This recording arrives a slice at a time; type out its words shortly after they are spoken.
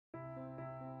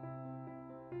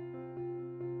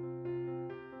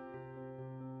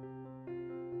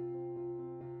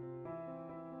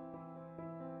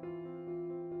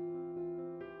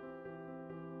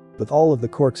With all of the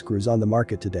corkscrews on the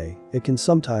market today, it can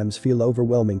sometimes feel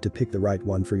overwhelming to pick the right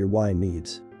one for your wine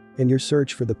needs. In your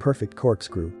search for the perfect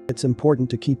corkscrew, it's important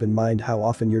to keep in mind how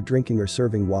often you're drinking or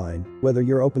serving wine, whether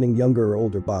you're opening younger or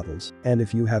older bottles, and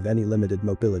if you have any limited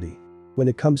mobility. When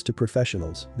it comes to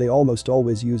professionals, they almost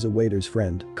always use a waiter's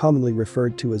friend, commonly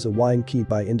referred to as a wine key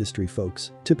by industry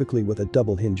folks, typically with a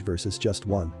double hinge versus just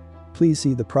one. Please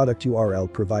see the product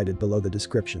URL provided below the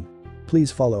description.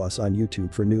 Please follow us on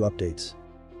YouTube for new updates.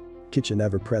 Kitchen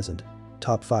ever present.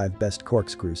 Top 5 best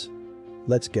corkscrews.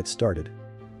 Let's get started.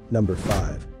 Number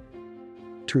 5.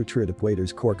 Truetap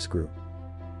Waiter's Corkscrew.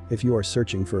 If you are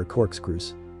searching for a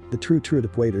corkscrews, the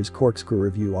Truetap Waiter's Corkscrew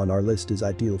review on our list is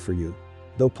ideal for you.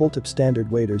 Though Truetap standard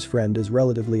waiter's friend is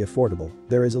relatively affordable,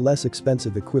 there is a less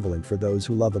expensive equivalent for those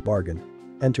who love a bargain.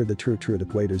 Enter the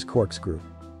Truetap Waiter's Corkscrew.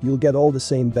 You'll get all the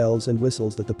same bells and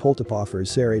whistles that the Truetap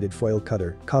offers: serrated foil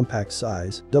cutter, compact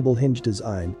size, double hinge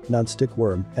design, non-stick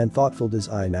worm, and thoughtful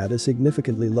design at a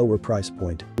significantly lower price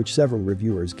point, which several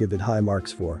reviewers give it high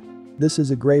marks for. This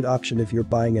is a great option if you're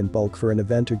buying in bulk for an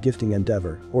event or gifting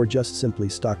endeavor, or just simply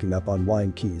stocking up on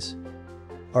wine keys.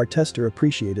 Our tester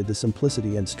appreciated the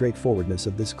simplicity and straightforwardness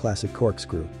of this classic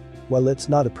corkscrew. While it's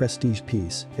not a prestige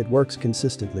piece, it works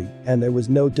consistently, and there was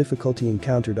no difficulty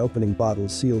encountered opening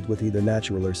bottles sealed with either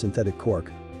natural or synthetic cork.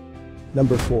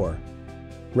 Number 4.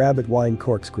 Rabbit Wine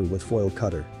Corkscrew with Foil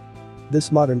Cutter.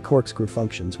 This modern corkscrew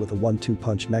functions with a 1-2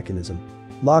 punch mechanism.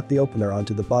 Lock the opener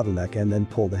onto the bottleneck and then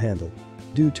pull the handle.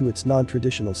 Due to its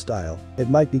non-traditional style, it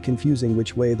might be confusing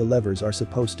which way the levers are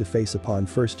supposed to face upon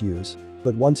first use,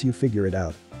 but once you figure it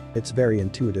out, it's very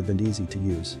intuitive and easy to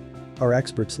use. Our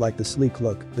experts like the sleek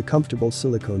look, the comfortable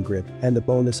silicone grip, and the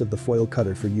bonus of the foil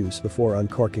cutter for use before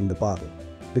uncorking the bottle.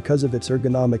 Because of its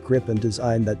ergonomic grip and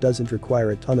design that doesn't require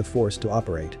a ton of force to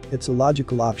operate, it's a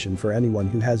logical option for anyone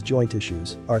who has joint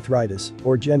issues, arthritis,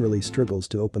 or generally struggles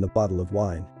to open a bottle of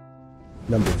wine.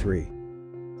 Number 3.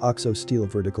 OXO Steel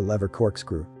Vertical Lever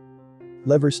Corkscrew.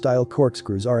 Lever-style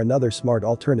corkscrews are another smart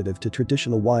alternative to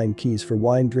traditional wine keys for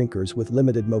wine drinkers with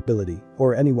limited mobility,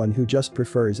 or anyone who just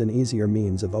prefers an easier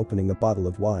means of opening a bottle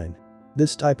of wine.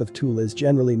 This type of tool is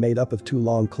generally made up of 2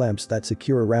 long clamps that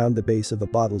secure around the base of a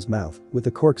bottle's mouth, with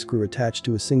a corkscrew attached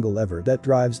to a single lever that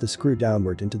drives the screw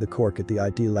downward into the cork at the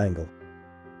ideal angle.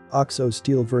 OXO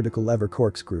Steel Vertical Lever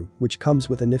Corkscrew, which comes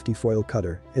with a nifty foil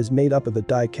cutter, is made up of a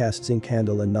die-cast zinc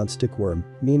handle and non-stick worm,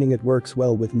 meaning it works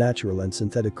well with natural and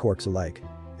synthetic corks alike.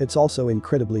 It's also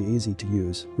incredibly easy to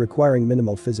use, requiring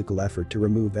minimal physical effort to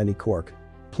remove any cork.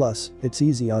 Plus, it's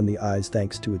easy on the eyes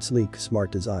thanks to its sleek,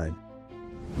 smart design.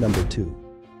 Number 2.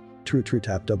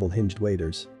 Truetap Double Hinged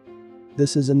Waiters.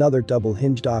 This is another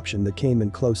double-hinged option that came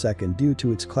in close second due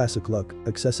to its classic look,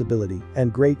 accessibility,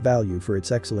 and great value for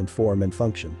its excellent form and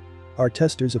function. Our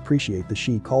testers appreciate the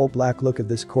chic all-black look of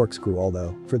this corkscrew,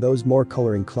 although, for those more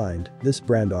color-inclined, this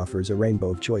brand offers a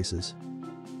rainbow of choices.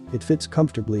 It fits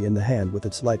comfortably in the hand with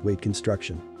its lightweight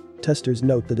construction. Testers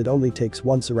note that it only takes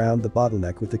once around the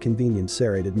bottleneck with a convenient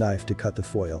serrated knife to cut the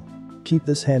foil. Keep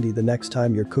this handy the next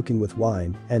time you're cooking with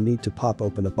wine and need to pop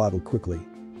open a bottle quickly.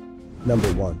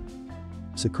 Number 1.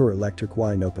 Secura Electric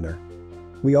Wine Opener.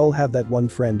 We all have that one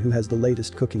friend who has the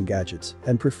latest cooking gadgets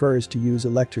and prefers to use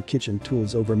electric kitchen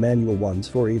tools over manual ones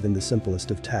for even the simplest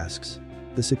of tasks.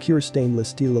 The Secura stainless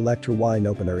steel Electro Wine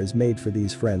Opener is made for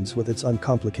these friends with its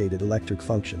uncomplicated electric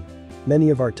function. Many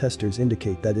of our testers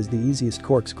indicate that is the easiest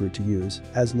corkscrew to use,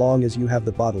 as long as you have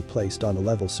the bottle placed on a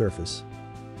level surface.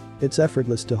 It's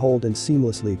effortless to hold and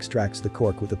seamlessly extracts the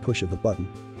cork with a push of a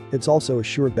button. It's also a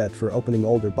sure bet for opening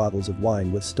older bottles of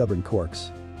wine with stubborn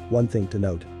corks. One thing to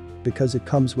note. Because it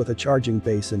comes with a charging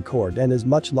base and cord and is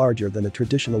much larger than a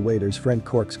traditional waiter's friend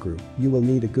corkscrew, you will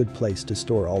need a good place to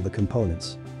store all the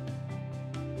components.